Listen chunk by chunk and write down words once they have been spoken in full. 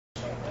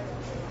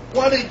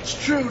what is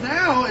true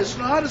now is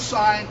not a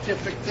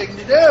scientific thing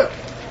to do.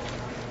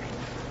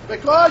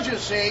 Because, you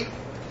see,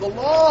 the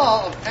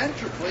law of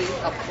entropy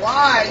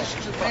applies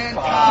to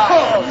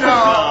mankind.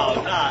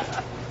 No,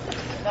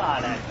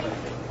 not entropy.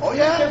 Oh,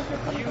 yeah?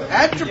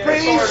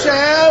 Entropy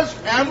says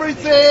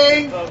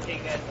everything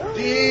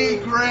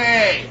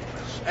degrades.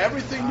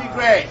 Everything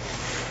degrades.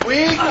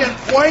 We can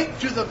point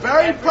to the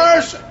very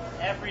person.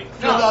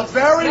 The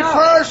very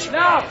person.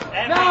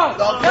 The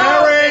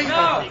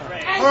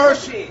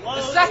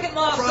second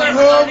law of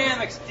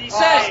thermodynamics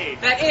says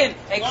that in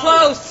a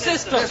closed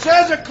system. This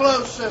is a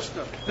closed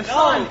system. The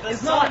sun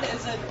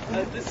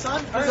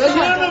The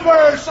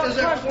universe is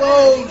a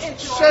closed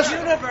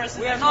system.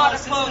 We are not a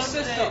closed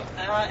system.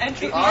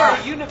 Entropy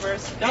of the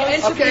universe.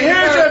 Okay,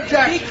 here's your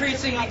objection.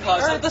 Decreasing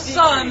because of the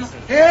sun.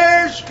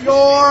 Here's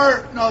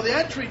your the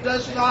entry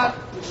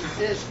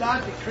is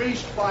not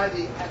decreased by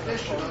the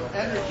addition of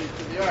energy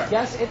to the earth.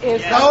 Yes, it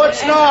is. No,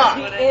 it's not.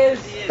 It is.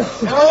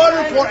 In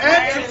order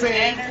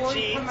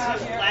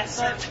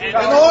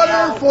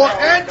for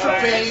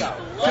entropy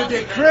to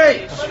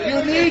decrease,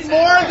 you need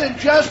more than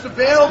just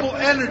available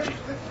energy.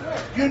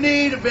 You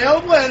need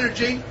available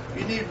energy.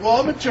 You need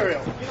raw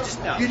material.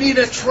 You need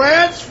a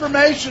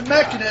transformation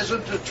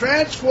mechanism to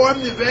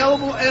transform the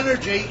available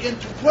energy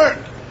into work.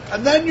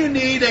 And then you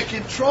need a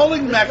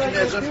controlling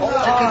mechanism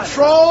to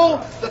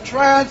control the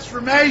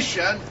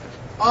transformation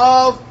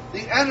of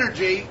the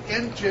energy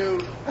into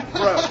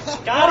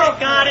growth.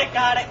 Got it,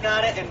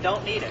 and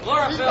don't need it.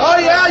 Oh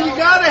yeah, you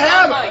gotta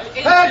have it.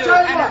 Hey, I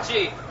tell you what,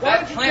 Energy why that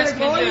don't you plants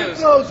take all can your use.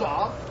 clothes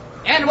off,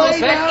 Animals lay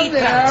that down eat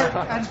there,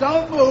 them. and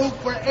don't move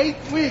for 8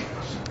 weeks.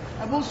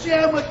 And we'll see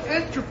how much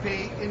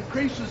entropy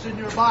increases in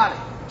your body.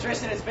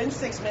 Tristan, it's been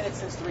 6 minutes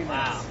since 3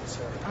 minutes.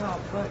 Oh,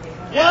 buddy.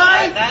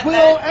 Why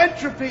will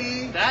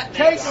entropy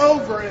take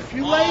over if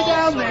you lay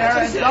down there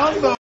and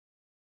don't move?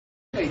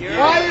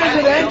 Why is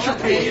it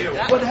entropy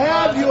would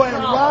have you a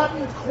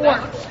rotten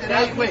corpse in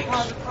 8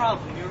 weeks? The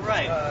problem. You're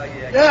right.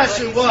 Yes,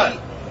 it would.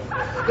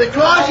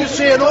 Because, you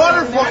see, in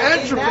order for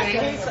entropy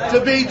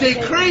to be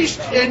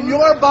decreased in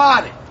your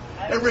body,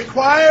 it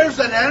requires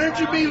that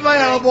energy be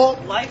available.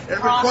 It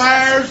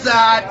requires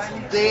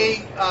that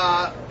the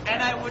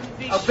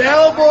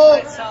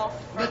available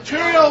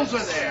materials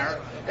are there.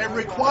 It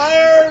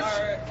requires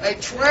a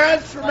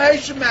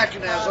transformation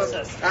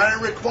mechanism, and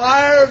it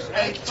requires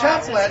a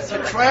template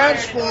to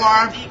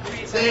transform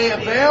the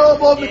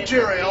available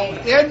material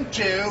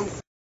into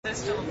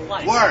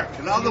work.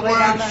 In other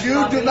words,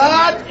 you do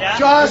not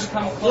just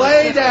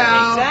lay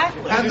down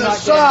and the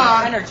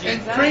sun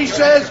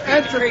increases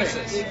entropy.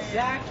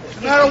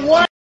 No matter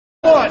what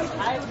you put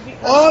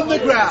on the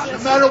ground, no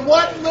matter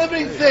what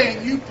living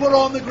thing you put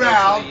on the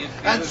ground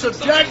and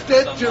subject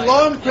it to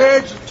long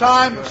periods of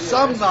time of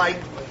sunlight,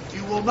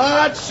 you will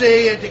not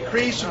see a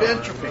decrease of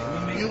entropy.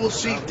 You will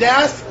see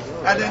death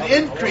and an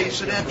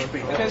increase in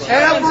entropy.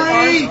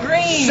 Every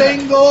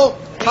single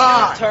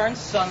time. Turns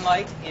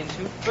sunlight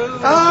into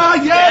food. Ah,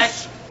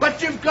 yes,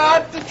 but you've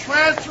got the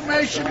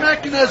transformation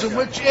mechanism,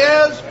 which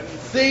is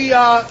the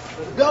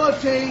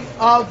ability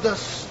of the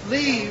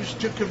leaves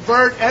to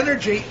convert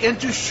energy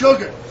into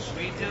sugars.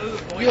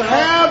 You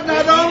have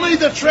not only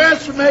the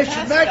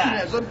transformation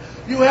mechanism,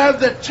 you have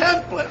the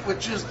template,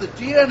 which is the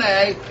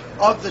DNA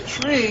of the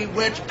tree,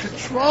 which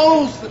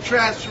controls the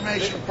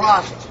transformation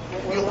process.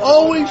 You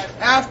always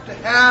have to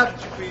have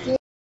 4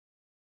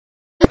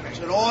 things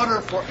in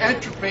order for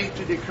entropy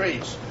to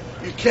decrease.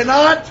 You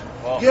cannot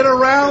get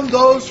around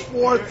those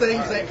 4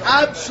 things. They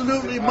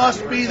absolutely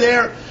must be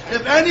there.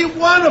 If any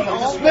one of them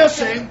is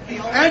missing,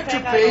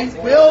 entropy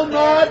will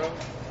not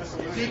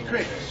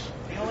decrease.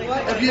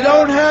 If you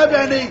don't have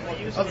any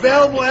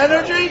available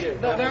energy,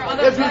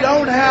 if you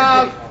don't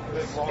have...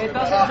 It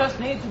doesn't just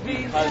need to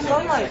be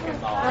sunlight.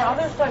 There are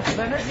other types of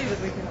energy that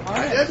we can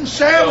harness. I didn't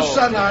say it was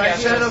sunlight. I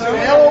said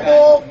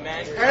available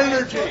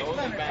energy.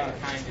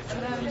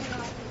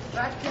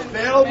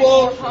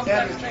 Available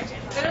energy.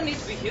 They don't need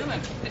to be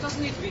human. It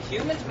doesn't need to be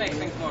human to make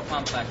things more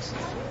complex.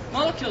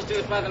 Molecules do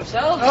it by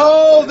themselves.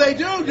 Oh, they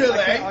do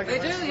they? They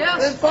do, yes.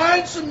 Then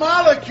find some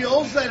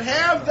molecules that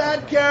have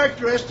that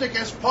characteristic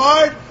as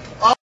part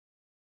of...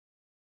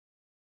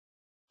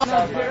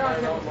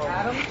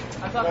 Atoms?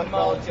 I'm talking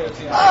molecules.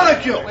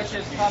 Molecules.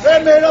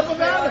 They're made up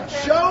of atoms.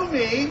 Show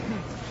me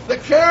the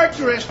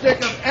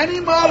characteristic of any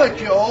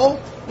molecule,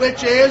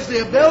 which is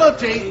the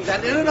ability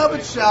that in and of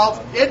itself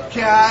it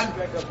can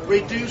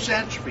reduce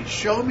entropy.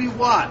 Show me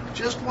one.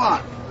 Just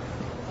one.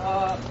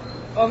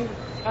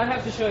 I'd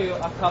have to show you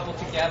a couple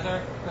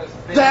together.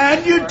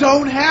 Then you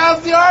don't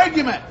have the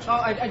argument. Oh,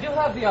 I do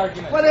have the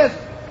argument. What is it?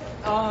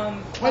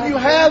 When you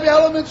have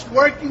elements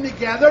working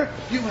together,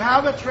 you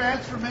have a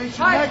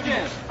transformation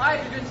mechanism.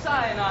 Hydrogen,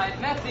 cyanide,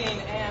 methane,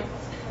 and...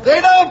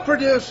 They don't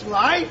produce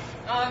life.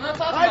 I'm not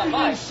talking about Hydrogen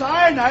life.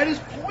 cyanide is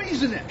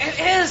poisonous. It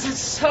is. It's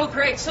so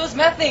great. So is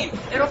methane.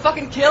 It'll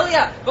fucking kill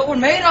you. But we're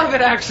made of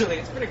it, actually.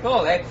 It's pretty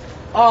cool, eh?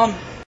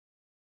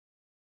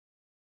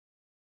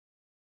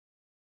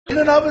 In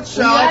and of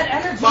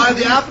itself, by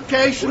the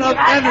application of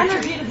energy.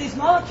 Energy to these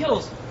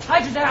molecules.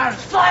 Hydrogen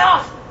atoms fly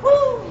off.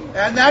 Woo!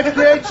 And that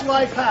creates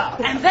life how?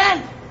 And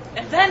then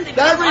they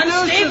That become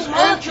reduces unstable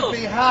molecules.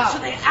 entropy how? So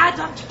they add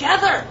up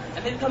together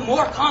and they become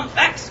more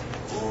convex.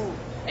 Ooh.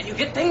 And you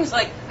get things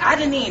like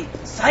adenine,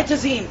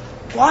 cytosine,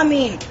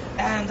 guanine,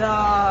 and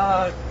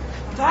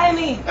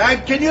thiamine.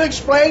 And can you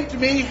explain to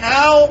me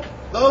how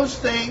those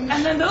things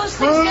And then those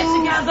things get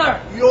prove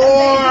together. your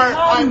and they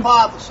become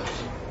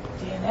hypothesis?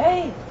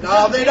 DNA.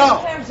 No, they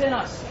don't. Pairs in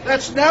us.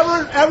 That's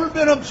never ever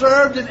been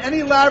observed in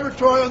any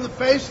laboratory on the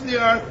face of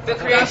the earth. The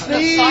creation of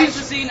These,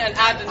 cytosine and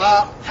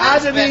adenine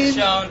has been adenine,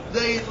 shown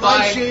the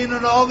by- lysine,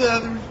 and all the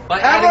others by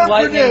ever adding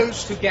lightning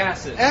produced, to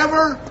gases.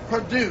 ever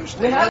produced.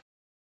 We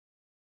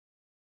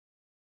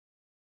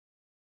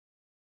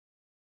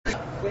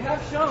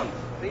have shown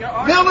that your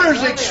argument Miller's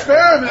earlier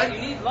experiment that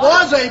you need light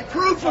was a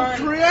proof of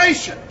turn-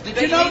 creation. Did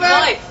that you know need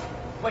that? life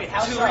Wait,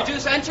 how to so?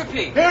 reduce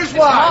entropy. Here's It's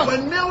why. wrong.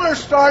 When Miller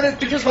started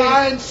to Because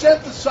try and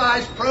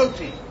synthesize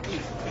protein,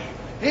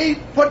 he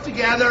put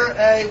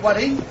together what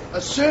he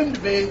assumed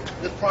to be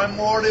the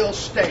primordial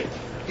state.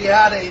 He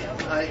had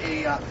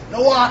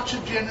no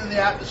oxygen in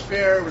the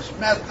atmosphere. It was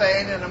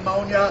methane and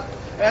ammonia.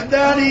 And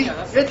then he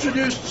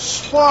introduced a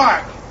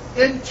spark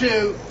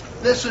into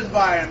this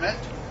environment.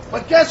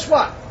 But guess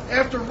what?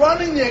 After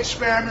running the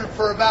experiment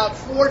for about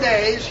 4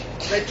 days,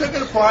 they took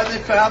it apart and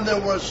they found there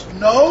was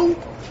no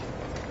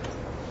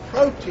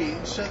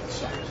protein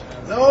synthesized,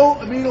 no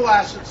amino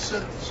acids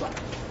synthesized.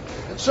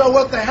 And so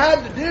what they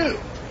had to do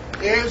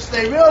is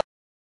they realized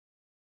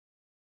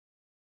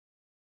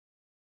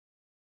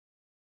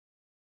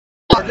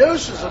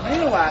produces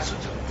amino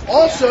acids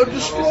also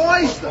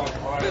destroys them.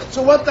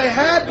 So what they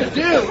had to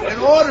do in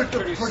order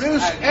to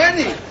produce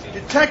any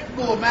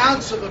detectable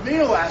amounts of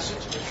amino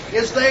acids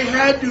is they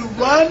had to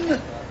run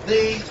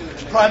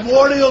the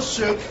primordial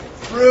soup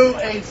through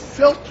a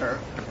filter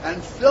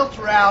and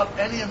filter out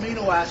any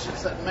amino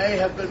acids that may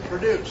have been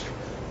produced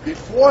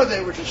before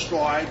they were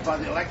destroyed by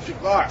the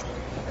electric arc.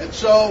 And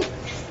so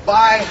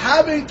by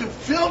having to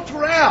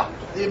filter out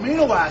the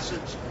amino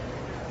acids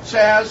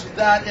says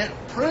that it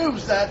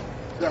proves that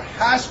there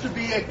has to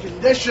be a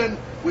condition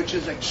which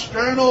is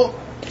external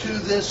to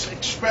this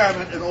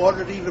experiment in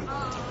order to even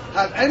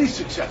have any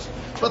success.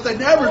 But they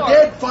never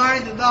did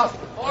find enough.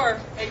 Or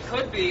it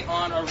could be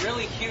on a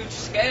really huge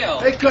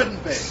scale. They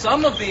couldn't be.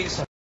 Some of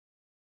these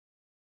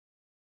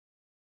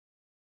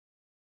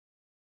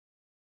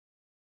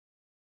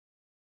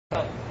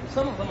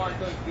some of them aren't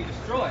going to be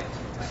destroyed.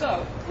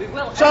 So we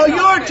will. So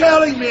you're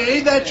telling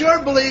me that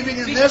you're believing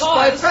in this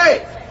by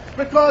faith.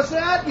 Because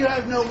that you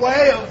have no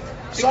way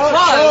of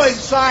showing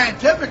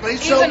scientifically.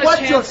 So Even a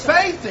what your chance-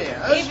 faith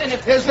even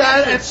if is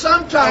that at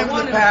some time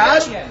in the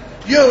past,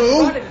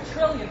 you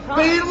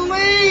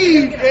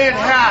believed it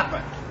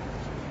happened.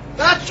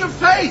 That's your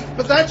faith,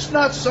 but that's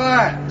not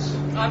science.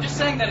 I'm just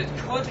saying that it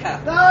could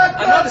happen. No, it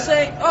I'm not couldn't.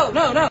 saying. Oh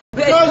no.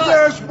 Because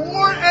there's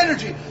more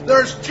energy.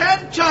 There's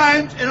 10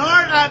 times in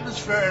our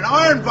atmosphere, in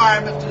our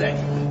environment today,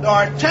 there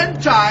are 10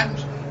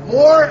 times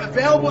more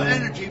available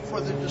energy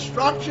for the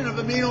destruction of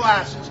amino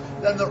acids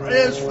than there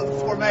is for the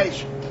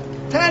formation.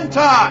 10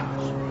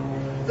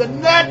 times. The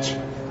net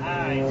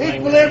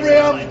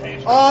equilibrium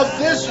of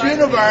this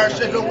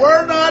universe, if it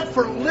were not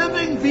for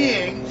living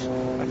beings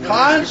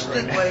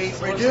constantly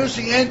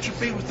reducing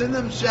entropy within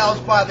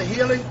themselves by the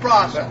healing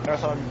process,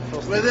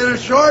 within a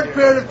short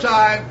period of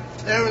time,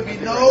 there would be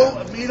no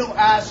amino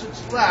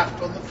acids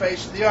left on the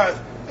face of the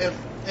earth if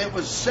it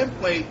was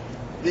simply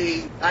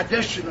the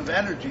addition of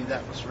energy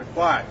that was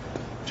required.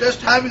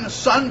 Just having a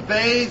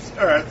sun-bathed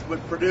earth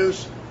would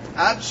produce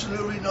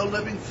absolutely no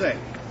living thing.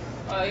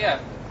 Yeah.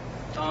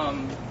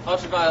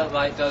 Ultraviolet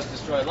light does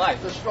destroy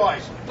life.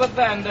 Destroys. But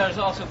then there's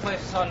also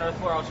places on Earth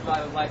where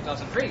ultraviolet light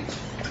doesn't reach.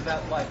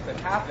 That life could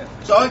happen.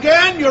 So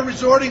again, you're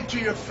resorting to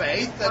your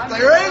faith that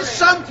there is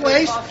some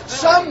place,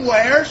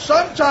 somewhere,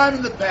 sometime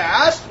in the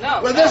past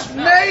where this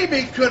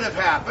maybe could have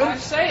happened. I'm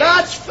saying-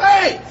 That's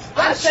faith.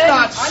 That's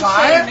not science.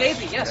 I'm saying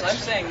maybe. Yes, I'm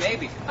saying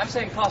maybe. I'm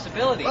saying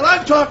possibility. But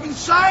I'm talking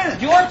science.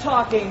 You're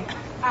talking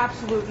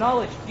absolute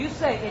knowledge. You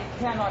say it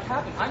cannot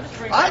happen. I'm just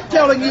bringing. I'm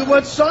telling you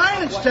what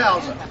science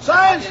tells us.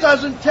 Science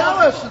doesn't tell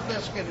us that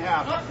this can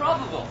happen. Not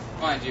probable,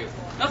 mind you.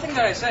 Nothing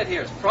that I said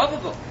here is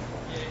probable.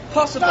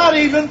 Possible. Not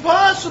even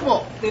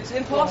possible. It's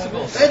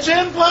impossible. It's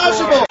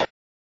impossible.